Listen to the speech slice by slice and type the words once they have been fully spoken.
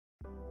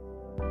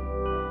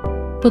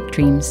Book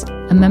Dreams,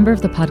 a member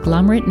of the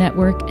Podglomerate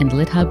Network and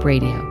LitHub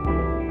Radio.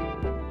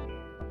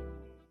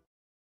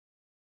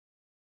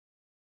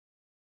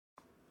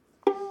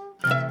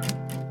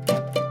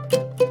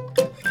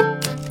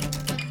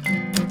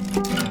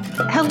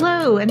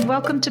 Hello, and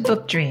welcome to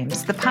Book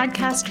Dreams, the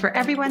podcast for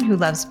everyone who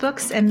loves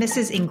books and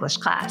misses English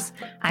class.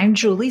 I'm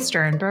Julie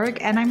Sternberg,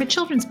 and I'm a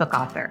children's book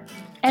author.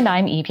 And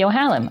I'm Eve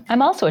Yohalem.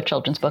 I'm also a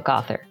children's book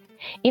author.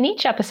 In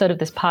each episode of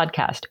this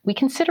podcast, we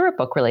consider a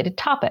book-related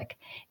topic.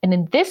 And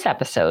in this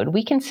episode,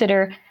 we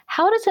consider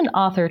how does an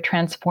author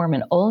transform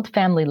an old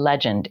family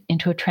legend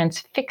into a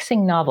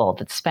transfixing novel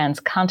that spans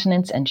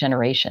continents and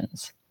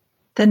generations?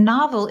 The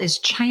novel is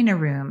China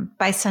Room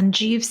by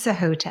Sanjeev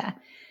Sahota.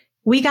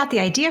 We got the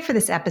idea for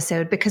this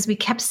episode because we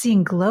kept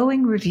seeing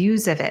glowing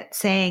reviews of it,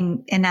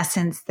 saying, in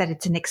essence, that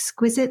it's an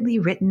exquisitely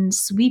written,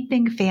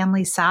 sweeping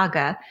family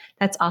saga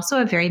that's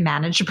also a very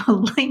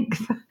manageable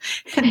length.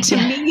 And to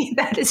me,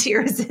 that is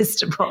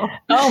irresistible.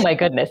 Oh my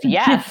goodness,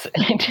 yes.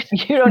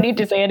 You don't need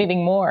to say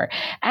anything more.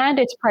 And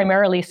it's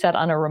primarily set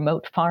on a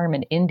remote farm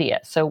in India.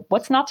 So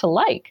what's not to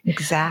like?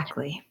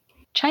 Exactly.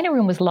 China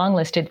Room was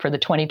longlisted for the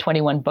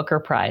 2021 Booker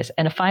Prize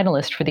and a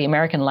finalist for the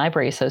American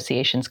Library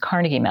Association's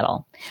Carnegie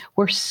Medal.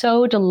 We're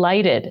so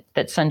delighted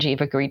that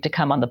Sanjeev agreed to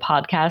come on the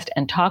podcast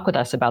and talk with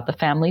us about the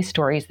family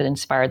stories that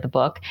inspired the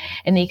book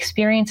and the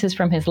experiences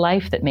from his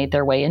life that made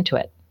their way into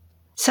it.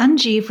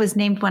 Sanjeev was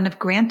named one of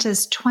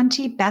Granta's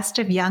 20 Best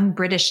of Young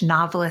British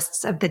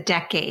Novelists of the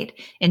Decade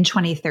in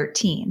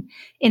 2013.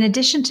 In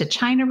addition to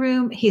China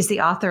Room, he's the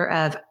author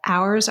of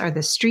Ours Are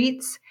the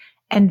Streets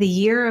and The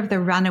Year of the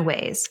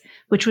Runaways,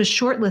 which was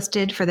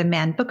shortlisted for the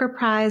Man Booker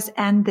Prize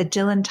and the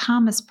Dylan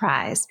Thomas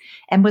Prize,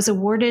 and was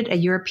awarded a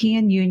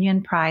European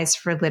Union Prize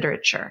for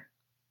Literature.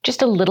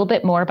 Just a little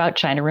bit more about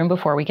China Room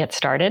before we get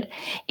started.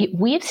 It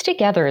weaves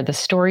together the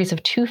stories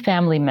of two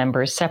family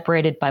members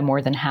separated by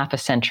more than half a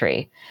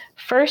century.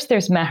 First,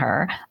 there's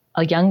Meher,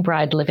 a young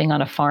bride living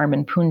on a farm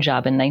in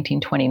Punjab in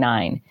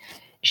 1929.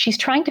 She's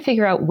trying to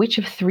figure out which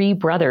of three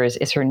brothers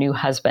is her new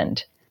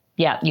husband.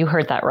 Yeah, you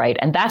heard that right.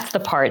 And that's the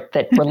part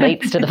that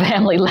relates to the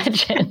family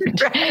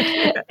legend.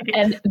 Right.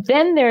 And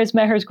then there's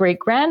Meher's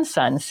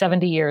great-grandson,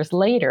 70 years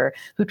later,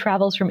 who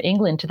travels from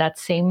England to that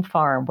same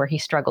farm where he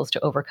struggles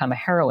to overcome a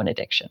heroin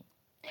addiction.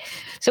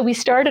 So we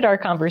started our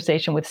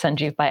conversation with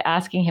Sanjeev by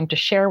asking him to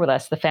share with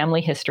us the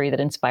family history that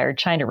inspired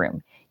China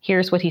Room.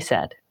 Here's what he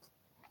said.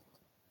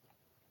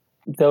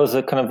 There was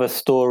a kind of a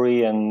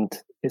story, and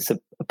it's a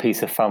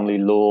piece of family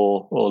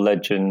lore or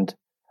legend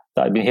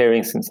that I've been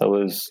hearing since I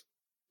was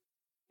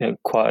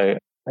quite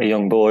a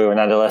young boy or an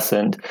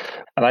adolescent.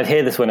 And I'd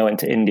hear this when I went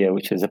to India,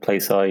 which is a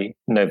place I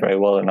know very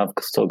well, and I've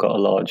still got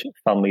a large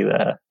family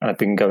there. And I've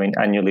been going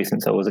annually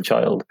since I was a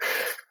child.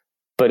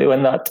 But it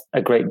went that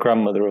a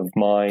great-grandmother of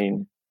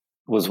mine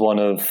was one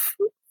of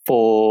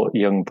four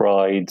young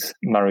brides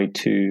married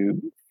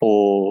to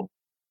four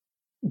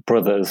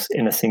brothers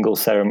in a single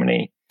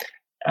ceremony.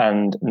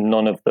 And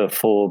none of the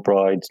four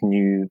brides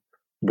knew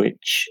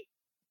which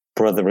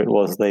brother it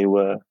was they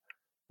were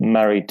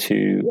married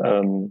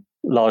to,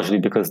 largely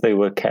because they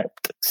were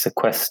kept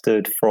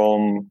sequestered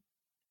from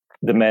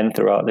the men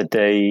throughout the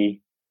day,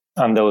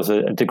 and there was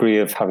a degree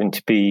of having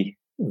to be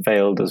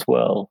veiled as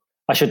well.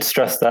 I should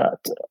stress that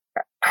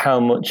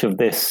how much of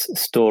this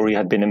story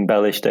had been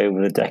embellished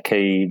over the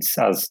decades,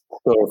 as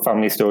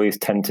family stories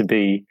tend to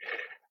be,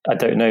 I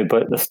don't know,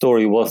 but the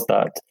story was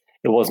that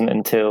it wasn't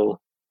until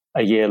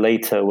a year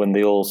later when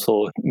they all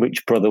saw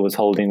which brother was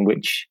holding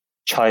which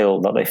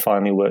child that they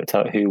finally worked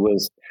out who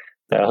was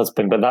their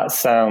husband. But that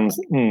sounds,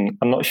 I'm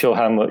not sure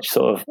how much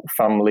sort of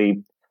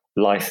family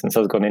license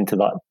has gone into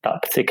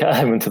that particular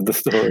element of the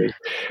story.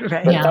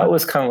 Right. But that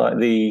was kind of like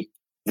the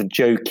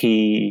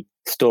jokey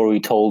story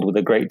told with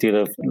a great deal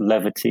of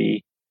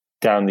levity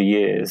down the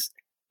years.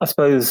 I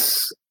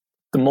suppose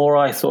the more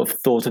I sort of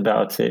thought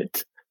about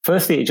it,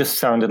 firstly, it just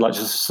sounded like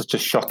just such a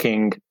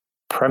shocking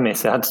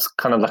premise. It had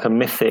kind of like a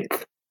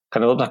mythic,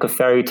 kind of like a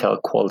fairy tale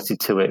quality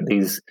to it.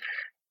 These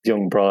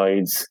young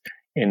brides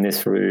in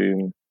this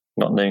room,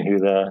 not knowing who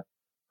their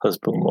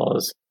husband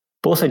was.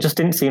 But also it just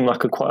didn't seem like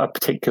quite a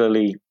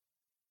particularly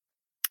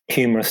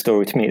humorous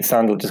story to me. It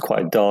sounded just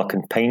quite a dark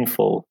and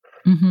painful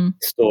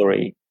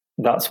story.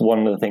 That's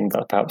one of the things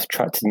that perhaps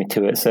attracted me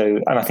to it. So,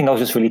 and I think I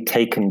was just really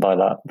taken by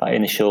that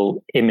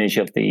initial image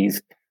of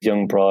these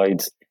young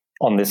brides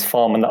on this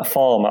farm. And that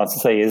farm, as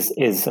I say,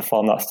 is a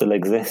farm that still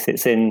exists.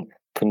 It's in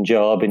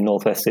Punjab in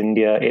northwest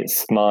India.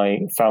 It's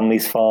my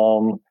family's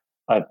farm.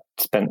 I've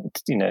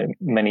spent,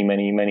 many,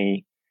 many,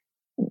 many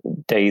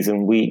days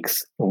and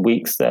weeks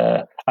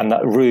there. And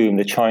that room,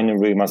 the China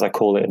Room, as I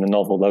call it in the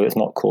novel, though it's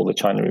not called the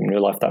China Room in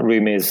real life, that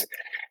room is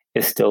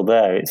still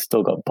there. It's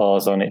still got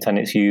bars on it, and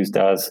it's now used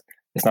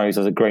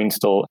as a grain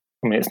store.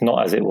 I mean, it's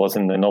not as it was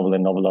in the novel.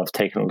 In the novel, I've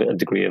taken a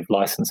degree of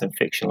license and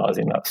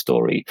fictionalizing that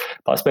story.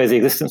 But I suppose the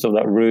existence of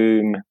that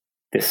room,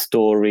 this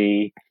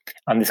story,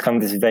 and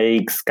this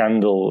vague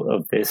scandal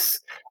of this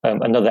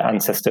another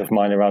ancestor of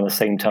mine around the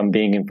same time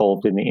being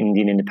involved in the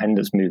Indian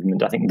independence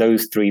movement. I think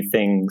those three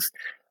things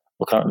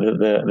were kind of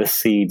the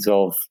seeds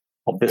of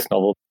this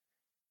novel.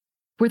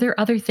 Were there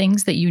other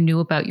things that you knew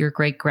about your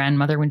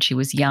great-grandmother when she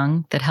was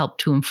young that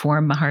helped to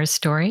inform Meher's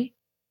story?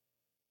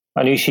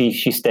 I knew she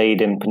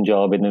stayed in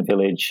Punjab in the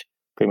village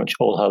pretty much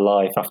all her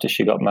life after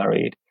she got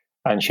married.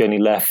 And she only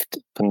left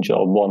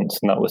Punjab once,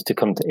 and that was to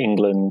come to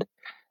England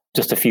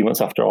just a few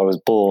months after I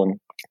was born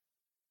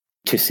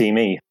to see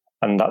me.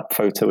 And that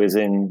photo is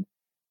in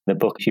the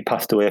book. She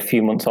passed away a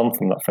few months on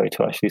from that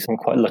photo, actually. So I'm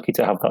quite lucky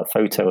to have that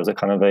photo as a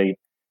kind of a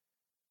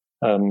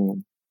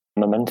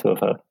memento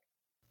of her.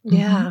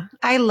 Yeah,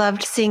 I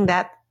loved seeing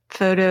that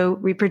photo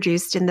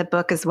reproduced in the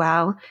book as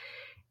well.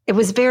 It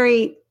was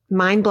very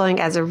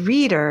mind-blowing as a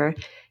reader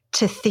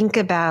to think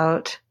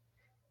about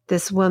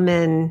this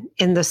woman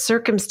in the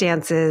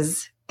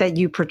circumstances that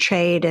you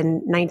portrayed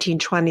in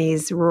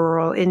 1920s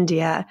rural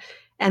India,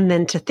 and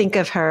then to think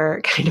of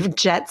her kind of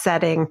jet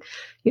setting,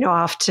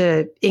 off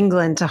to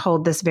England to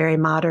hold this very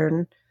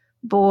modern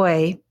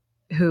boy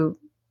who,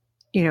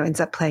 ends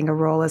up playing a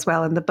role as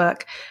well in the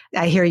book.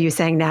 I hear you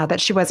saying now that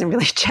she wasn't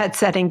really jet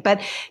setting, but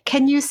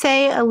can you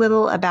say a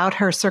little about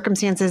her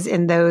circumstances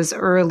in those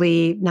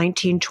early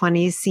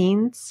 1920s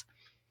scenes?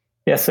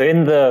 Yeah, so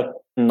in the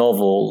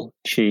novel,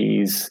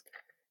 she's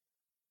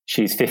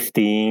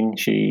 15.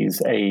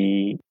 She's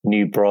a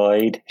new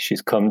bride.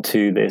 She's come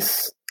to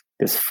this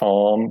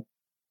farm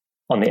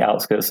on the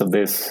outskirts of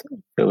this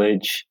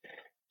village.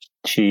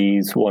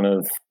 She's one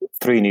of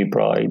 3 new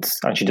brides,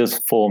 and she does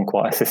form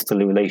quite a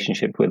sisterly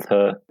relationship with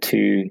her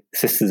 2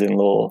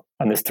 sisters-in-law.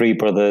 And there's 3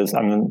 brothers,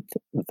 and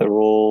they're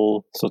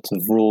all sort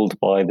of ruled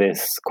by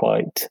this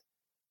quite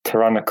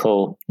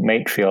tyrannical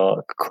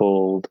matriarch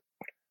called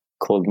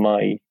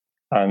Mai.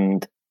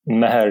 And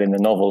Meher in the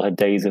novel, her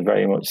days are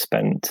very much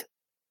spent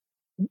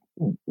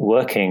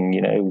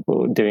working,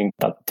 doing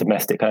that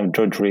domestic kind of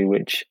drudgery,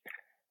 which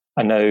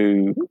I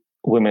know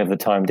women of the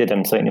time did,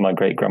 and certainly my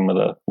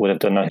great-grandmother would have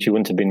done that. She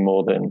wouldn't have been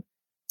more than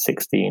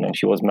 16, and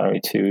she was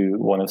married to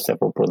one of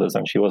several brothers,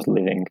 and she was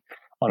living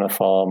on a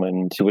farm,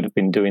 and she would have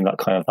been doing that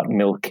kind of that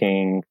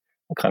milking,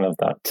 kind of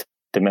that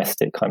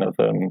domestic kind of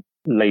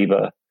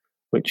labor,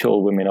 which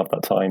all women of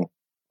that time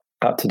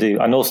had to do.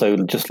 And also,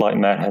 just like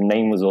Meher, her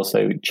name was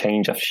also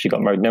changed after she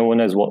got married. No one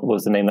knows what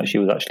was the name that she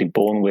was actually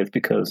born with,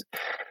 because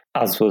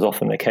as was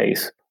often the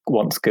case,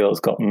 once girls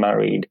got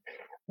married,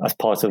 as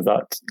part of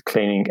that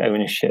claiming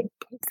ownership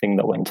thing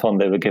that went on,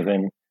 they were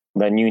given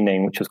their new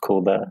name, which was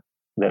called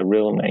their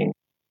real name.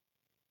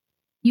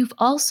 You've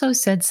also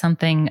said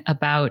something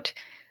about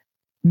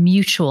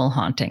mutual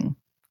haunting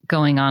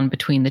going on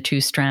between the 2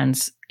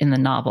 strands in the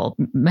novel,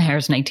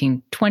 Meher's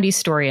 1920s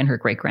story and her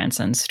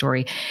great-grandson's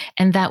story.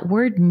 And that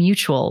word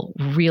mutual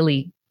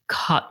really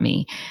caught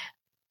me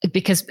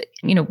because,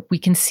 we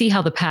can see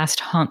how the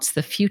past haunts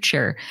the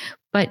future.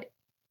 But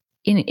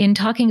in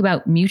talking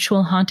about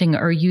mutual haunting,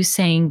 are you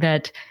saying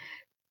that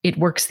it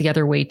works the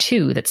other way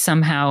too, that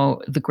somehow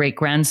the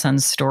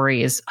great-grandson's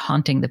story is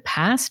haunting the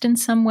past in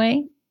some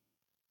way?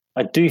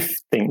 I do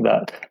think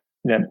that,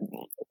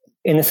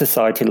 in a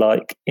society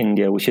like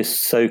India, which is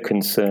so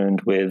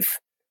concerned with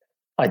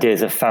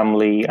ideas of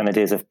family and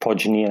ideas of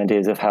progeny and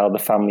ideas of how the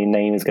family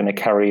name is going to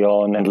carry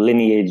on and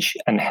lineage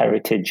and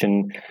heritage,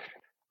 and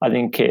I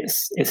think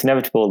it's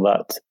inevitable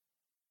that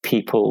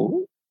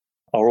people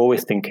are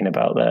always thinking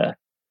about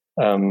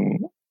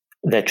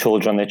their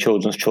children, their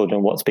children's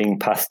children, what's being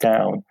passed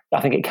down.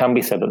 I think it can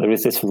be said that there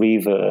is this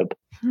reverb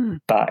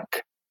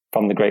back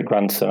from the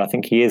great-grandson. I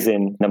think he is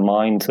in the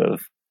minds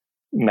of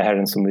Meher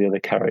and some of the other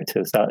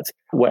characters, that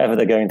whatever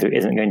they're going through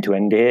isn't going to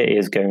end here, it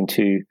is going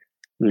to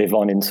live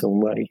on in some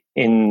way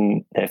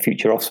in their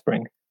future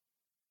offspring.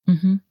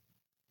 Mm-hmm.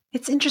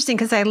 It's interesting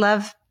because I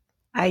love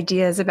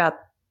ideas about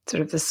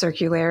sort of the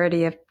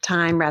circularity of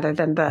time rather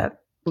than the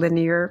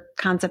linear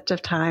concept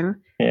of time.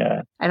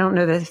 Yeah. I don't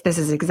know that this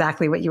is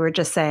exactly what you were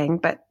just saying,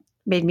 but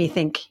made me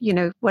think,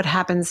 what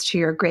happens to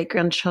your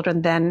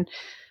great-grandchildren then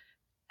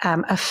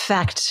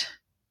affect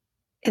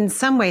in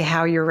some way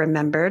how you're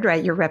remembered,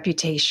 right? Your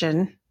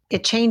reputation.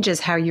 It changes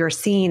how you're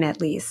seen,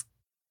 at least.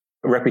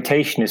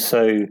 Reputation is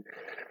so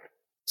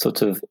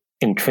sort of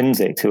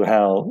intrinsic to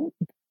how,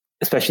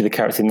 especially the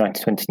characters in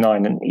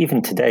 1929 and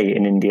even today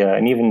in India,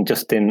 and even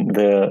just in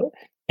the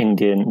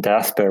Indian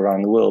diaspora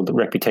around the world,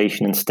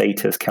 reputation and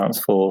status counts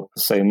for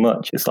so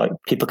much. It's like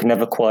people can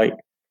never quite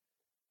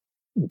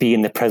be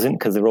in the present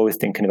because they're always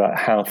thinking about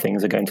how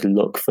things are going to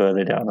look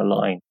further down the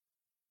line.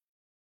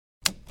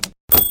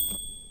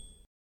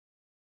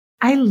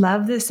 I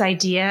love this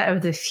idea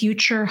of the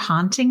future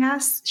haunting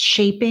us,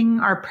 shaping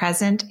our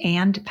present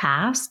and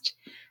past.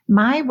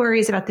 My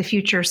worries about the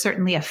future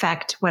certainly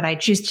affect what I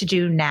choose to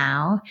do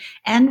now.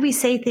 And we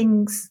say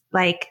things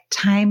like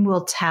time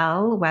will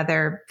tell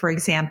whether, for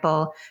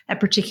example, a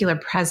particular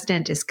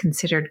president is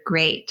considered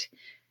great.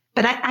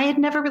 But I had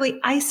never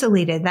really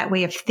isolated that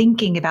way of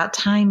thinking about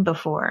time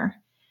before.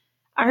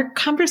 Our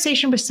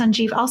conversation with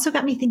Sanjeev also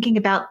got me thinking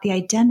about the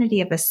identity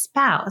of a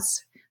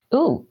spouse.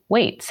 Ooh,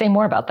 wait, say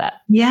more about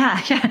that. Yeah.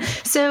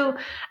 So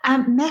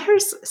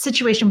Meher's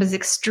situation was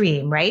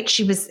extreme, right?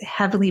 She was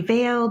heavily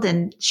veiled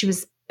and she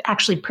was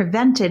actually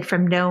prevented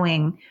from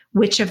knowing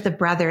which of the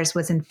brothers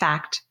was in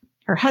fact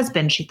her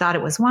husband. She thought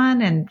it was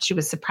one, and she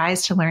was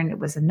surprised to learn it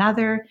was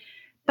another.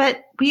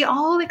 But we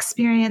all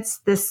experience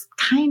this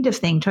kind of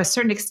thing to a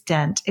certain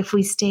extent if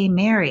we stay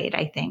married,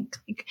 I think.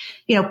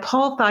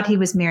 Paul thought he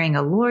was marrying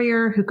a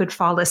lawyer who could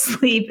fall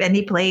asleep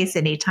any place,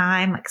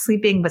 anytime. Like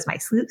sleeping was my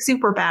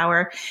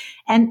superpower.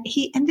 And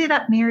he ended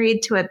up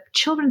married to a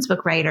children's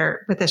book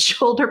writer with a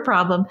shoulder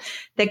problem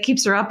that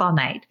keeps her up all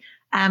night.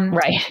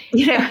 Right.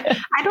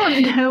 I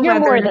don't know. You're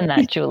more than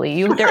that,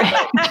 Julie.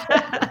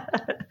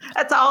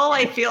 That's all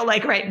I feel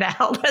like right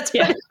now. Let's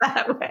put it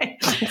that way.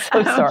 I'm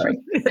so sorry.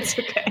 It's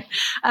okay.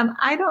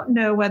 I don't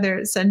know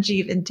whether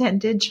Sanjeev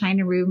intended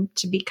China Room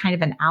to be kind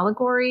of an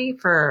allegory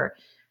for,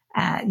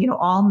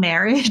 all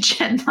marriage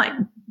and like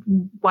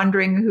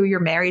wondering who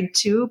you're married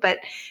to, but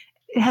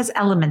it has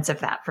elements of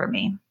that for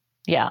me.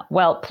 Yeah.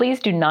 Well, please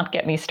do not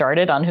get me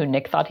started on who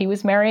Nick thought he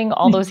was marrying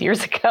all those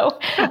years ago.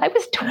 I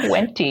was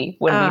 20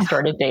 when we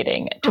started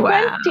dating. 20.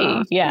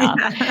 Wow. Yeah.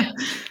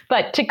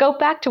 But to go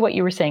back to what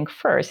you were saying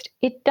first,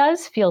 it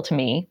does feel to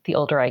me, the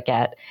older I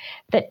get,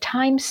 that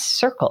time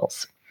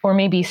circles or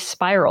maybe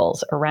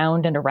spirals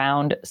around and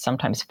around,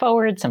 sometimes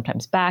forward,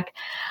 sometimes back.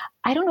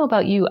 I don't know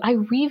about you. I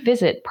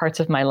revisit parts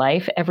of my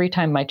life every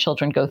time my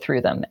children go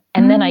through them.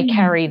 And then I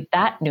carry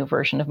that new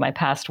version of my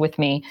past with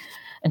me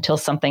until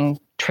something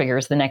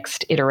triggers the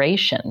next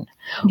iteration.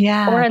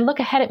 Yeah. Or I look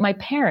ahead at my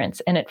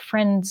parents and at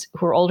friends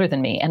who are older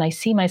than me, and I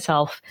see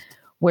myself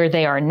where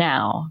they are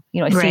now.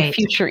 I see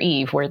future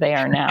Eve where they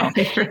are now.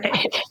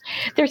 Right.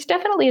 There's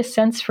definitely a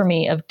sense for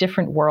me of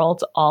different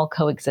worlds all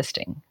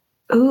coexisting.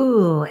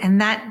 Ooh, and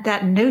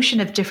that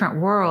notion of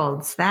different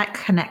worlds, that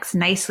connects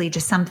nicely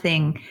to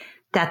something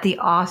that the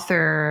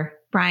author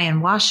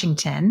Brian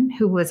Washington,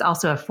 who was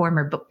also a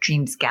former Book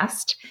Dreams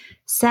guest,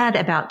 said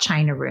about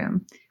China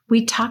Room.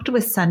 We talked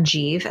with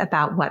Sanjeev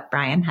about what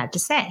Brian had to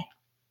say.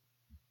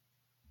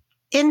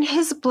 In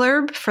his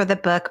blurb for the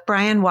book,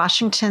 Brian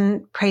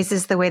Washington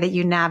praises the way that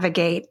you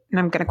navigate, and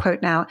I'm going to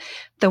quote now,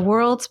 the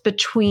worlds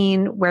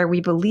between where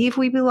we believe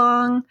we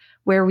belong,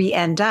 where we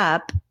end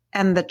up,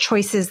 and the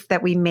choices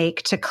that we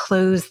make to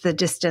close the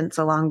distance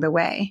along the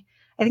way.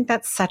 I think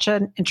that's such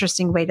an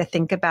interesting way to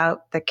think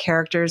about the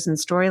characters and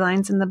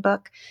storylines in the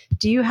book.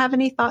 Do you have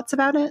any thoughts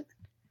about it?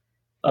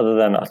 Other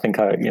than I think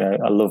I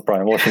love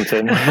Brian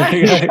Washington. He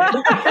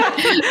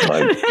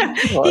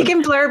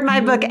can blurb my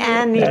book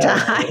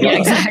anytime. Yeah,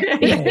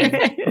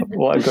 exactly.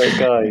 What a great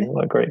guy!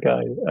 What a great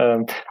guy!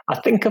 I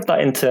think of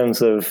that in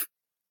terms of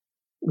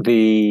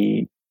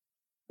the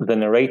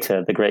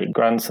narrator, the great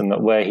grandson,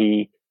 that where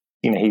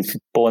he's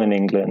born in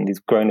England, he's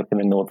grown up in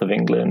the north of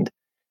England.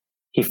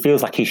 He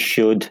feels like he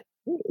should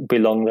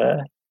belong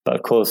there, but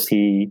of course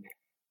he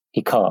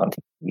can't.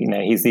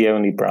 He's the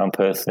only brown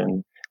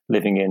person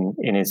living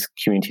in his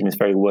community, in this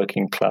very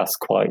working class,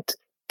 quite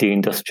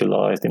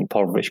deindustrialized,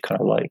 impoverished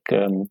kind of like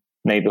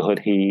neighborhood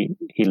he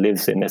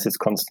lives in. There's this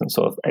constant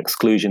sort of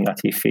exclusion that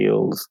he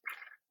feels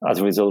as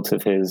a result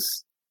of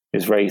his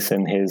race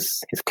and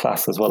his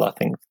class as well. I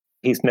think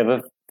he's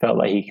never felt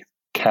like he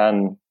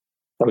can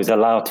or is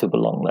allowed to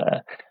belong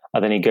there.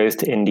 And then he goes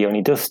to India and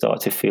he does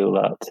start to feel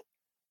that,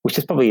 which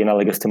is probably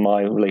analogous to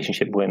my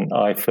relationship when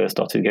I first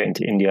started going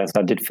to India, as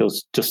I did feel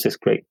just this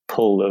great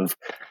pull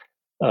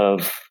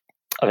of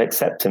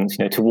acceptance,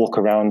 to walk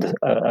around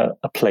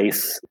a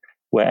place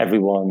where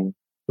everyone,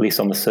 at least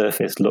on the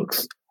surface,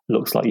 looks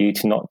like you,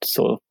 to not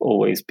sort of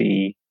always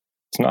to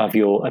not have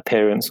your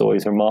appearance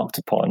always remarked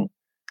upon,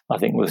 I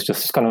think was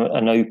just kind of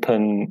an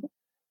open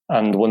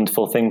and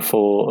wonderful thing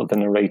for the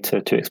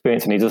narrator to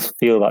experience. And he does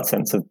feel that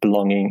sense of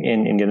belonging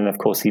in India. And of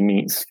course, he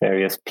meets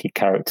various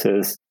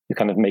characters who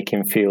kind of make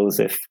him feel as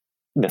if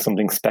there's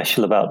something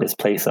special about this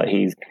place that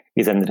he's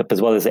ended up,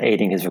 as well as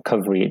aiding his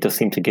recovery. It does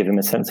seem to give him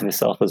a sense of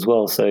himself as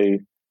well. So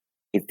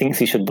he thinks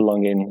he should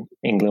belong in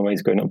England where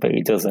he's grown up, but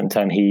he doesn't.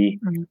 And he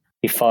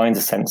finds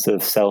a sense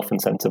of self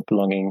and sense of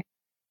belonging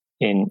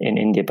in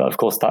India. But of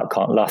course, that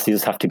can't last. You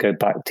just have to go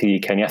back to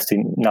UK and he has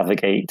to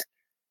navigate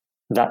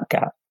that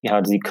gap. How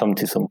does he come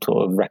to some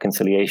sort of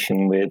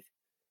reconciliation with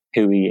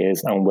who he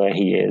is and where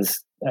he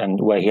is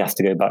and where he has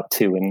to go back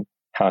to, and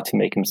how to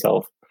make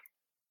himself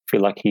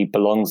feel like he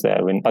belongs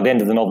there? And by the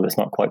end of the novel, it's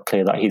not quite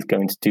clear that he's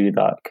going to do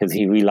that, because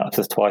he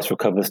relapses twice,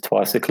 recovers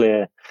twice. A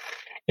clear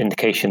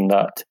indication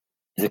that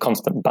it's a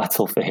constant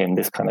battle for him,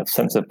 this kind of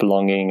sense of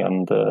belonging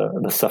and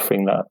the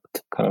suffering that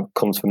kind of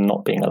comes from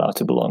not being allowed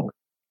to belong.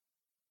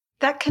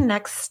 That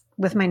connects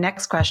with my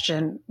next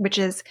question, which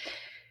is,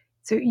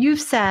 so you've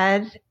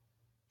said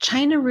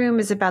China Room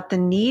is about the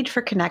need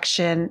for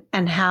connection,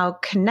 and how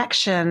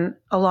connection,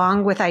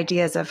 along with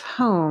ideas of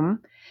home,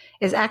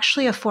 is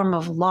actually a form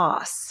of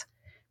loss,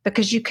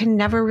 because you can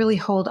never really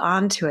hold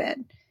on to it.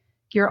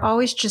 You're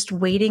always just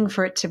waiting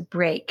for it to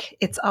break.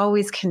 It's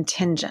always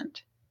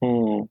contingent.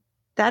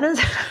 That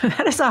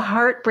is a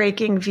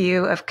heartbreaking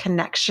view of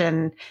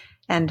connection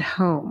and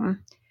home.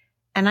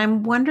 And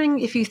I'm wondering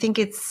if you think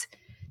it's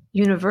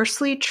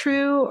universally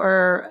true,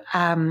 or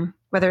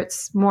whether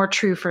it's more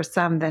true for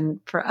some than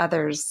for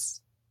others.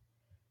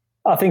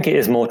 I think it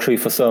is more true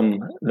for some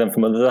than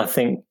from others. I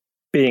think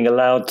being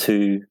allowed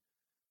to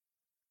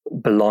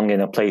belong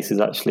in a place is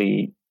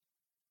actually,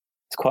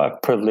 it's quite a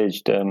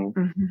privileged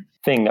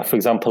thing. For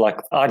example, like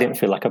I didn't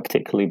feel like I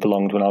particularly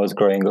belonged when I was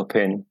growing up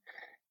in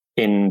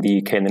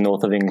the UK, in the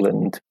north of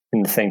England,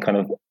 in the same kind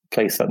of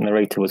place that the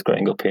narrator was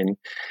growing up in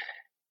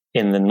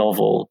the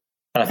novel.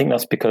 And I think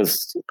that's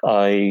because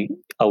I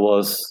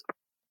was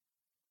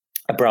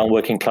a brown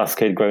working class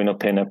kid growing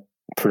up in a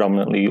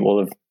predominantly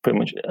pretty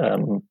much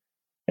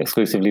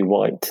exclusively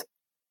white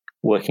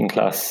working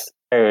class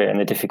area, and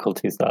the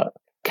difficulties that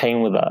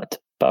came with that.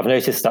 But I've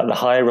noticed that the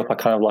higher up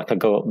I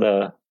go up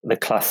the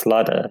class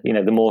ladder,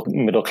 the more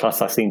middle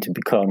class I seem to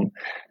become,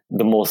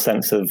 the more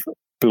sense of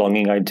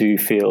belonging I do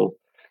feel.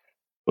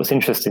 What's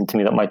interesting to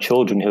me that my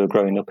children, who are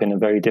growing up in a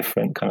very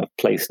different kind of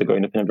place, they're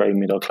growing up in a very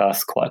middle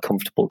class, quite a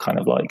comfortable kind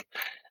of like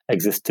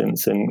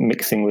existence, and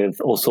mixing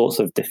with all sorts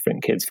of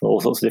different kids from all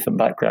sorts of different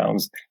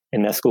backgrounds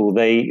in their school,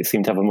 they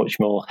seem to have a much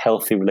more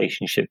healthy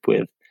relationship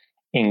with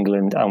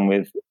England and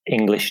with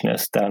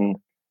Englishness than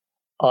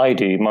I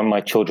do.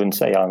 My children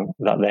say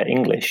that they're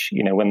English,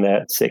 when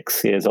they're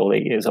 6 years old,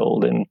 8 years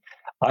old, and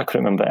I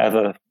couldn't remember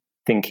ever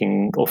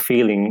thinking or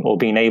feeling or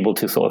being able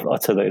to sort of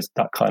utter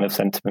that kind of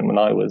sentiment when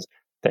I was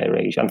their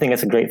age. I think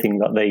it's a great thing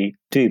that they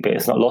do, but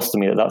it's not lost to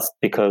me that that's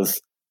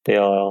because they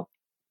are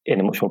in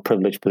a much more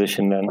privileged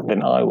position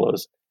than I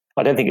was.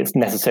 I don't think it's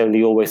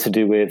necessarily always to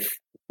do with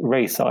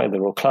race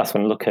either, or class.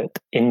 When I look at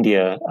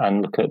India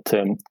and look at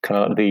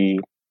kind of the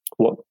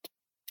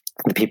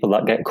people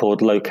that get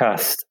called low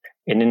caste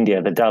in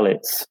India, the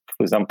Dalits,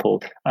 for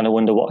example, and I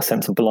wonder what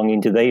sense of belonging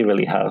do they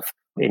really have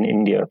in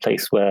India, a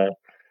place where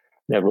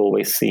they're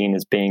always seen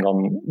as being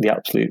on the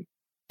absolute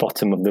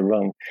bottom of the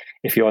rung.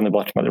 If you're on the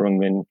bottom of the rung,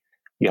 then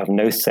you have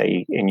no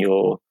say in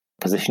your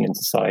position in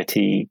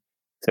society.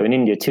 So in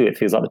India too, it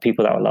feels like the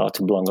people that are allowed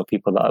to belong are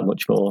people that are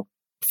much more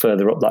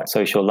further up that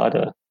social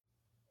ladder.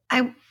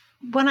 I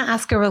want to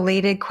ask a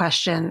related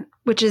question,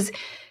 which is,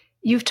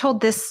 you've told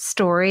this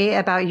story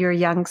about your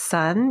young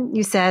son.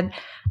 You said,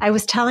 I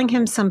was telling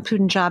him some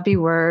Punjabi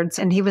words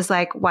and he was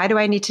like, why do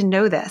I need to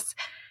know this?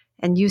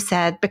 And you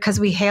said, because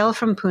we hail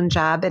from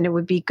Punjab and it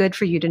would be good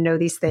for you to know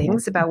these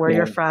things about where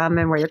you're from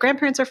and where your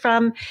grandparents are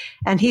from.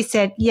 And he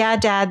said, yeah,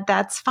 Dad,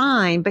 that's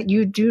fine. But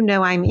you do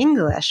know I'm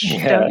English,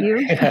 don't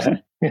you?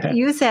 Yeah.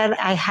 You said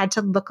I had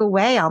to look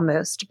away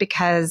almost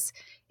because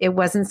it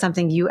wasn't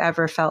something you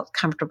ever felt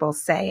comfortable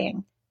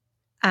saying.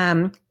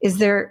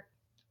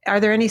 Are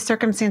there any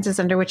circumstances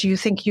under which you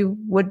think you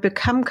would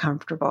become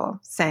comfortable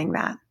saying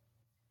that?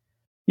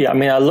 Yeah, I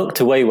mean, I looked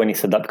away when he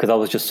said that because I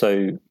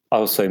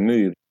was so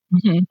moved.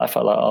 Mm-hmm. I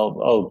felt like,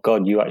 oh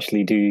God, you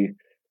actually do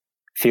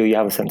feel you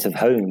have a sense of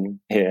home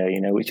here,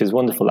 which is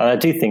wonderful. And I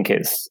do think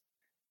it's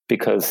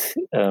because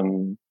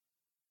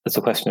it's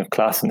a question of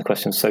class and the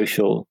question of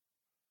social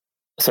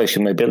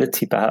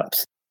mobility,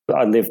 perhaps.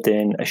 I lived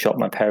in a shop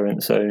my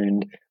parents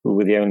owned. We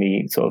were the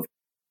only sort of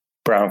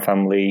brown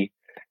family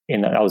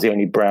I was the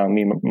only brown,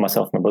 me,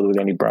 myself, my brother were the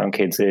only brown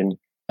kids in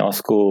our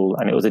school.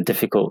 And it was a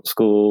difficult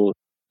school.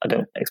 I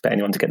don't expect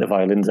anyone to get the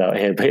violins out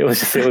here, but it was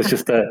just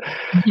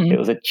it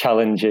was a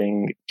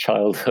challenging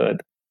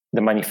childhood.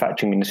 The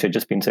manufacturing industry had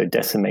just been so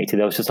decimated.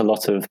 There was just a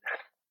lot of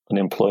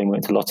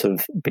unemployment, a lot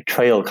of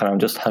betrayal kind of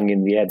just hung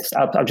in the air.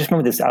 I just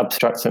remember this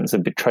abstract sense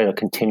of betrayal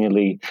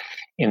continually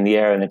in the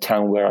air in the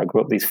town where I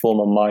grew up, these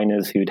former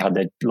miners who'd had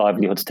their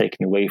livelihoods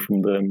taken away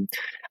from them.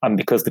 And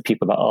because the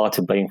people that are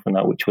to blame for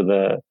that, which were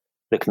the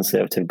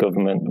Conservative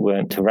government,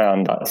 weren't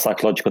around, that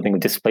psychological thing of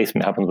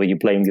displacement happens where you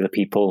blame the other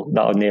people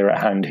that are near at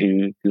hand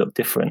who look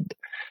different.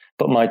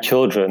 But my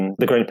children,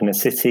 they're growing up in a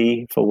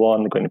city, for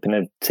one, they're growing up in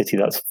a city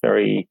that's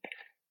very,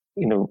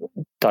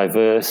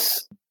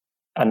 diverse,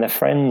 and their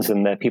friends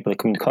and their people they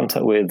come into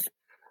contact with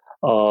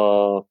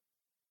are,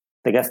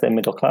 I guess, they're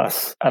middle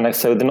class. And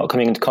so they're not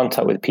coming into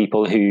contact with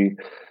people who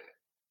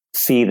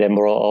see them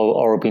or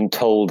are being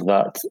told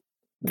that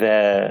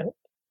they're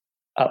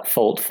at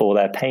fault for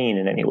their pain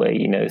in any way,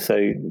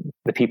 So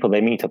the people they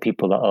meet are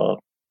people that are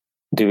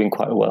doing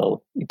quite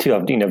well,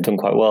 have done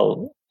quite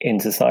well in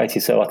society.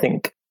 So I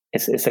think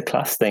it's a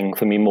class thing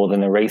for me more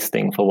than a race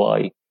thing for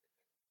why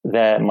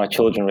my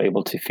children are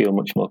able to feel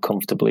much more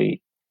comfortably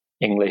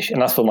English.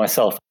 And as for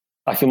myself,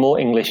 I feel more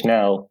English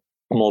now,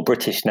 more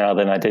British now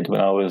than I did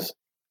when I was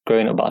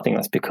growing up. But I think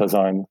that's because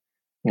I'm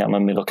a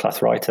middle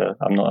class writer.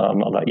 I'm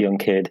not that young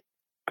kid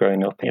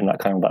growing up in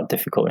that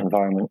difficult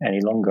environment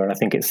any longer. And I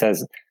think it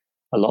says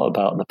a lot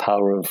about the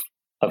power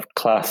of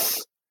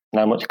class and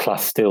how much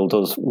class still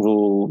does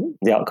rule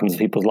the outcomes of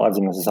people's lives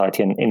in the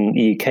society. And in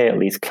the UK, at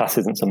least, class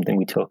isn't something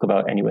we talk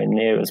about anywhere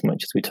near as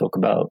much as we talk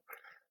about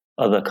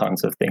other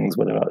kinds of things,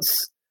 whether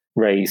that's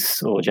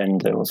race or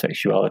gender or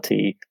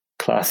sexuality.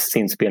 Class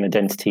seems to be an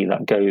identity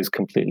that goes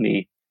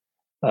completely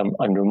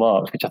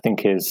unremarked, which I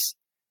think is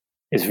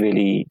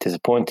really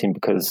disappointing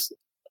because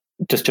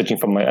just judging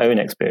from my own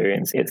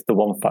experience, it's the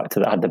one factor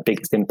that had the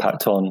biggest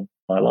impact on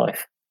my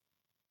life.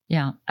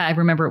 Yeah. I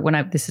remember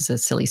this is a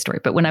silly story,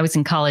 but when I was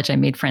in college, I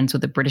made friends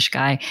with a British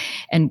guy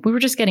and we were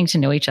just getting to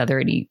know each other.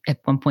 And at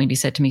one point he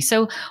said to me,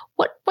 so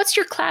what's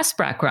your class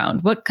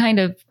background? What kind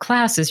of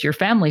class is your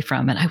family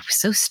from? And I was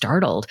so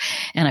startled.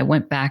 And I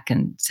went back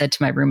and said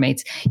to my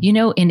roommates, in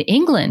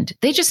England,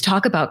 they just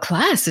talk about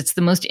class. It's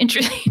the most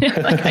interesting.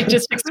 I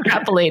just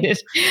extrapolated.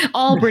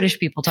 All British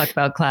people talk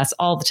about class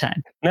all the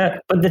time. No,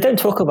 but they don't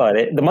talk about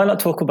it. They might not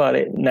talk about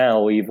it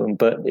now even,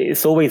 but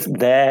it's always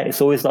there.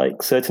 It's always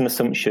like certain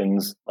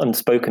assumptions,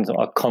 unspoken,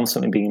 are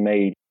constantly being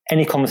made.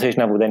 Any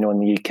conversation I have with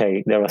anyone in the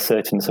UK, there are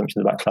certain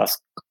assumptions about class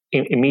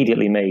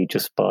immediately made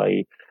just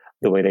by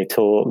the way they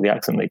talk, the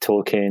accent they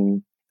talk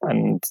in,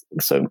 and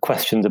certain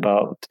questions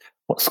about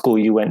what school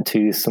you went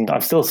to.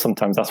 Sometimes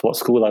that's what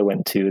school I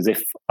went to, as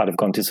if I'd have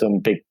gone to some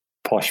big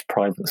posh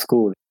private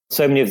school.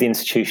 So many of the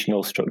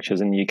institutional structures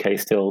in the UK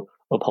still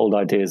uphold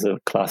ideas of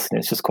class, and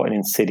it's just quite an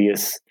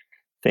insidious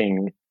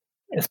thing,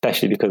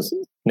 especially because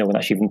no one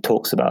actually even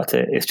talks about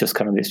it. It's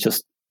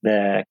just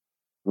there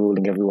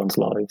ruling everyone's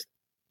lives.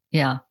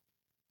 Yeah.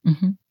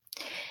 Mm-hmm.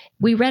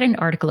 We read an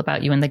article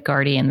about you in The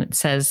Guardian that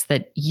says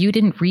that you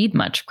didn't read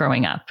much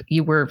growing up.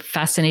 You were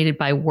fascinated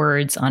by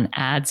words on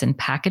ads and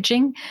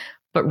packaging,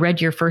 but read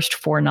your first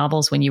 4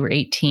 novels when you were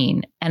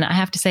 18. And I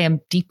have to say,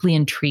 I'm deeply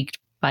intrigued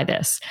by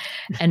this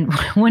and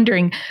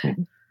wondering,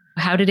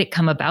 how did it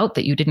come about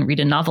that you didn't read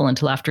a novel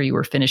until after you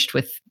were finished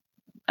with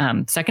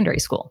secondary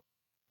school?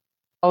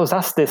 I was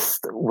asked this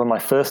when my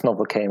first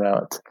novel came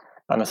out,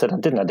 and I said I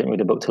didn't read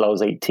a book till I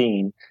was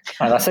 18.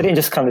 And I said it in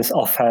just kind of this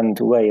offhand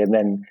way, and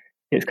then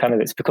it's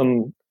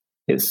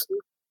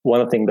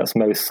one of the things that's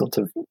most sort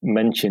of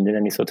mentioned in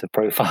any sort of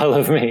profile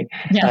of me.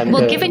 Yeah.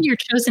 And, given your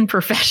chosen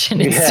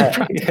profession, it's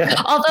surprising.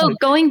 Yeah. Although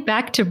going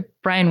back to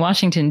Brian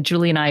Washington,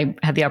 Julie and I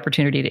had the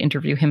opportunity to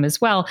interview him as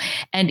well.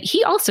 And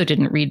he also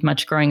didn't read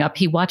much growing up.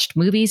 He watched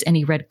movies and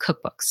he read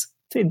cookbooks.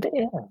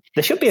 Yeah.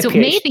 There should be a so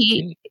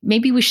PhD.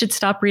 maybe we should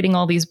stop reading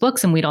all these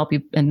books and we'd all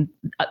be, and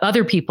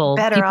other people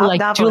like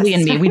novelists. Julie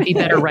and me, we'd be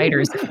better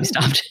writers if we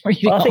stopped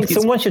reading. I think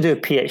someone should do a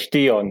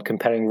PhD on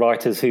comparing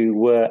writers who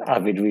were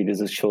avid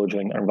readers as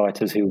children and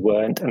writers who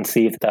weren't, and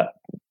see if that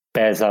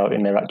bears out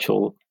in their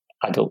actual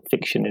adult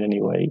fiction in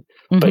any way.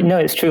 Mm-hmm. But no,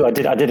 it's true. I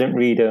didn't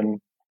read.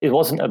 It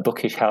wasn't a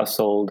bookish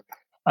household,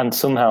 and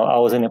somehow I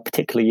was in a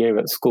particular year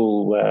at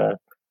school where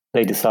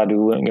they decided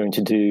we weren't going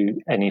to do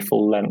any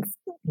full-length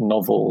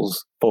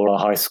novels for our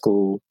high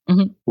school.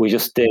 Mm-hmm. We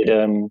just did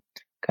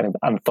kind of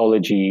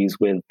anthologies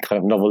with kind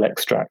of novel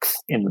extracts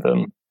in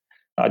them.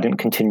 I didn't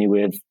continue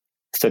with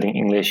studying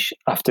English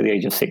after the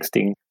age of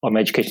 16, or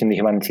my education in the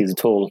humanities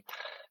at all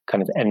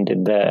kind of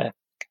ended there.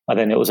 And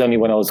then it was only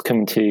when I was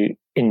coming to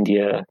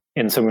India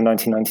in summer of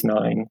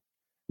 1999,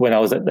 when I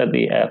was at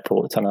the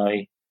airport, and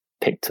I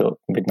picked up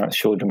Midnight's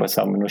Children by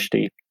Salman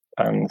Rushdie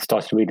and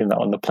started reading that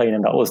on the plane,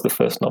 and that was the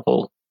first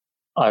novel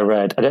I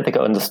read. I don't think I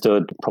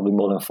understood probably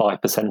more than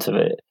 5% of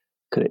it,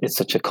 because it's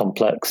such a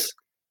complex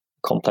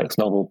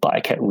novel, but I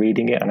kept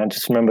reading it. And I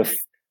just remember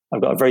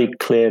I've got a very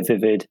clear,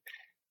 vivid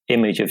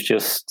image of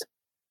just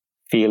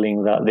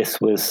feeling that this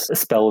was a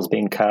spell was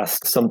being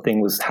cast. Something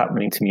was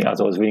happening to me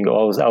as I was reading it.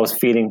 I was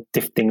feeling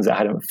different things I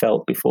hadn't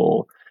felt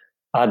before.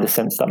 I had the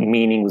sense that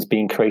meaning was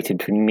being created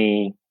between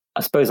me.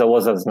 I suppose I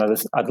was, as an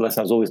adolescent,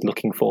 I was always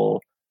looking for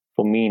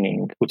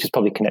meaning, which is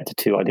probably connected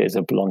to ideas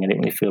of belonging. I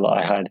didn't really feel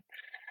like I had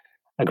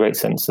a great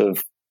sense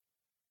of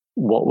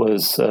what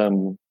was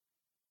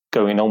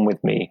going on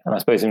with me. And I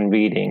suppose in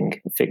reading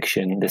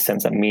fiction, this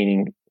sense that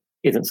meaning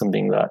isn't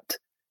something that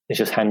is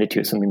just handed to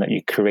you. It's something that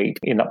you create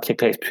in that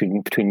particular place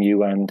between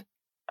you and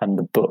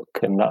the book.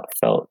 And that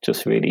felt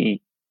just really,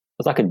 it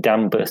was like a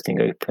dam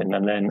bursting open.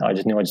 And then I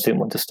just knew I just didn't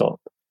want to stop.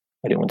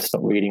 I didn't want to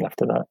stop reading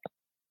after that.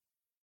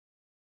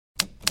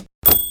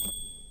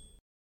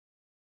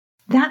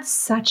 That's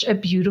such a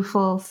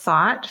beautiful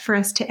thought for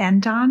us to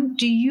end on.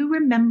 Do you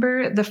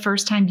remember the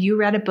first time you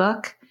read a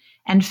book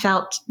and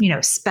felt,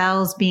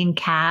 spells being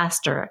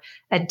cast or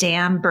a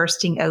dam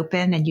bursting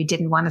open and you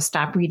didn't want to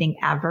stop reading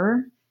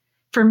ever?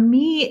 For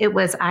me, it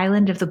was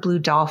Island of the Blue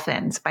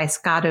Dolphins by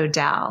Scott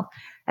O'Dell,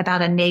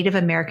 about a Native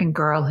American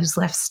girl who's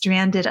left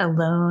stranded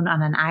alone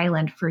on an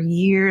island for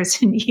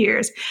years and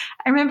years.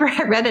 I remember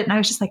I read it and I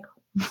was just like,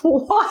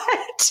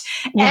 what?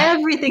 Yeah.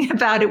 Everything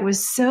about it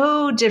was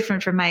so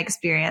different from my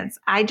experience.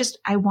 I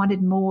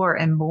wanted more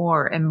and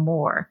more and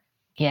more.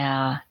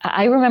 Yeah.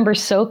 I remember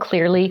so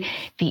clearly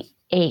the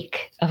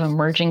ache of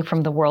emerging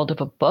from the world of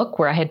a book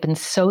where I had been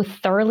so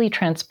thoroughly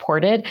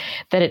transported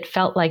that it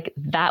felt like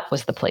that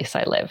was the place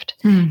I lived,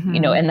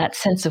 and that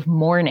sense of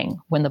mourning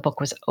when the book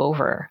was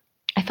over.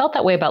 I felt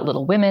that way about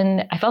Little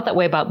Women. I felt that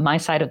way about My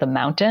Side of the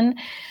Mountain,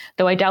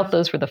 though I doubt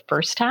those were the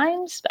first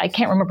times. I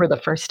can't remember the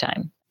first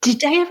time.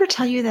 Did I ever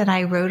tell you that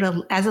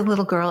as a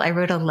little girl, I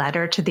wrote a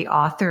letter to the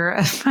author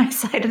of My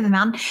Side of the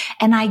Mountain,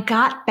 and I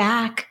got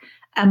back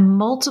a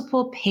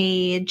multiple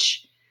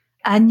page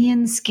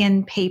onion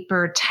skin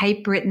paper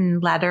typewritten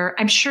letter.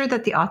 I'm sure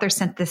that the author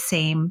sent the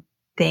same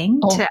thing.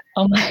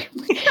 Oh my.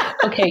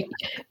 Okay.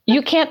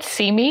 You can't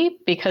see me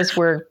because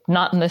we're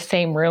not in the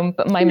same room,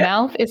 but my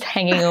mouth is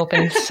hanging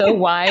open so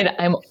wide,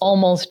 I'm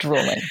almost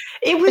drooling.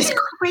 It was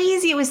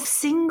crazy. It was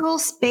single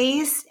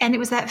space, and it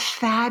was that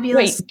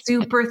fabulous,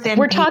 super thin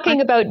We're paper.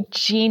 talking about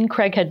Jean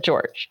Craighead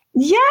George.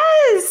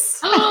 Yes.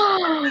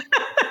 Oh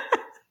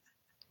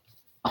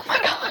my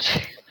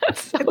gosh.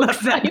 That's so I love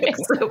exciting. that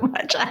so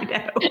much. I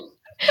know.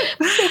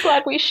 I'm so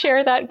glad we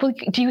share that.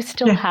 Do you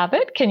still have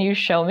it? Can you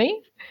show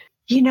me?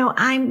 You know,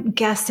 I'm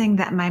guessing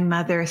that my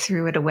mother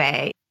threw it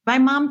away. My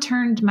mom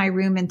turned my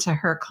room into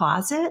her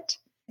closet.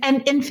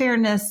 And in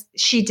fairness,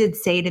 she did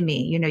say to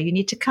me, you know, you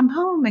need to come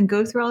home and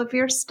go through all of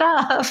your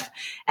stuff.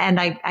 And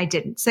I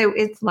didn't. So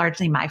it's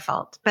largely my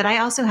fault. But I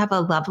also have a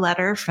love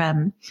letter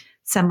from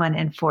someone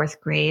in 4th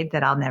grade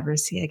that I'll never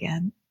see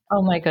again.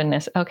 Oh my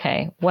goodness.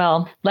 Okay.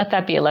 Well, let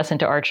that be a lesson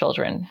to our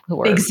children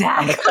who are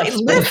exactly.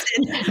 on the cusp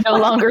of no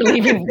longer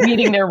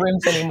meeting their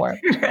rooms anymore.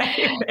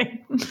 Right.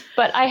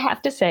 But I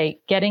have to say,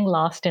 getting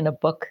lost in a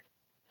book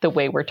the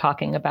way we're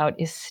talking about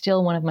is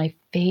still one of my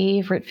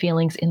favorite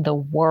feelings in the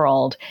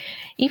world,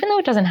 even though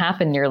it doesn't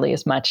happen nearly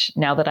as much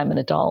now that I'm an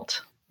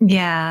adult.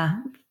 Yeah.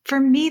 For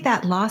me,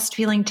 that lost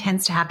feeling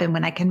tends to happen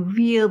when I can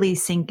really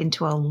sink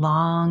into a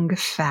long,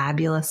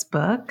 fabulous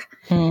book.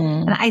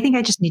 And I think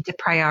I just need to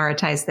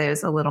prioritize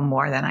those a little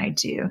more than I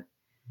do.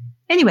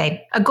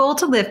 Anyway, a goal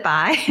to live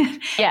by.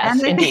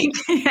 Yes, indeed.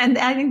 And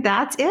I think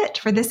that's it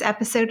for this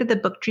episode of the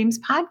Book Dreams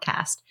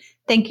podcast.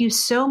 Thank you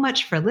so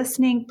much for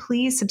listening.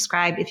 Please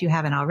subscribe if you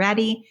haven't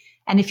already.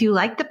 And if you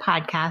like the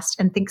podcast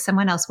and think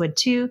someone else would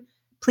too,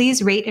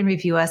 please rate and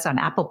review us on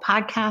Apple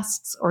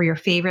Podcasts or your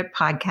favorite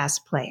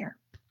podcast player.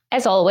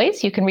 As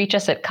always, you can reach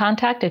us at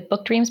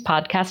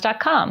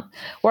contact@bookdreamspodcast.com.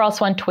 We're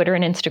also on Twitter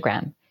and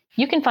Instagram.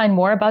 You can find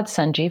more about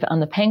Sanjeev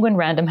on the Penguin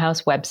Random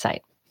House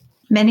website.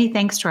 Many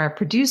thanks to our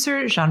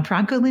producer,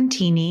 Gianfranco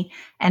Lentini,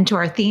 and to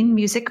our theme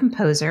music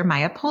composer,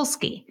 Maya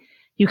Polsky.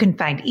 You can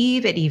find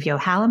Eve at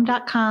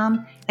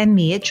eveyohallam.com and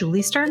me at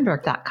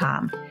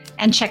juliesternberg.com.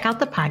 And check out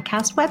the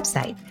podcast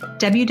website,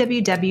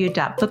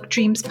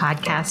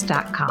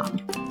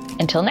 www.bookdreamspodcast.com.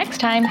 Until next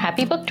time,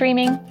 happy book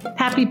dreaming.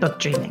 Happy book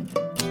dreaming.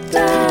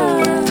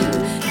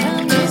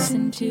 Come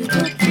listen to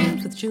Book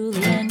Dreams with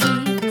Julie and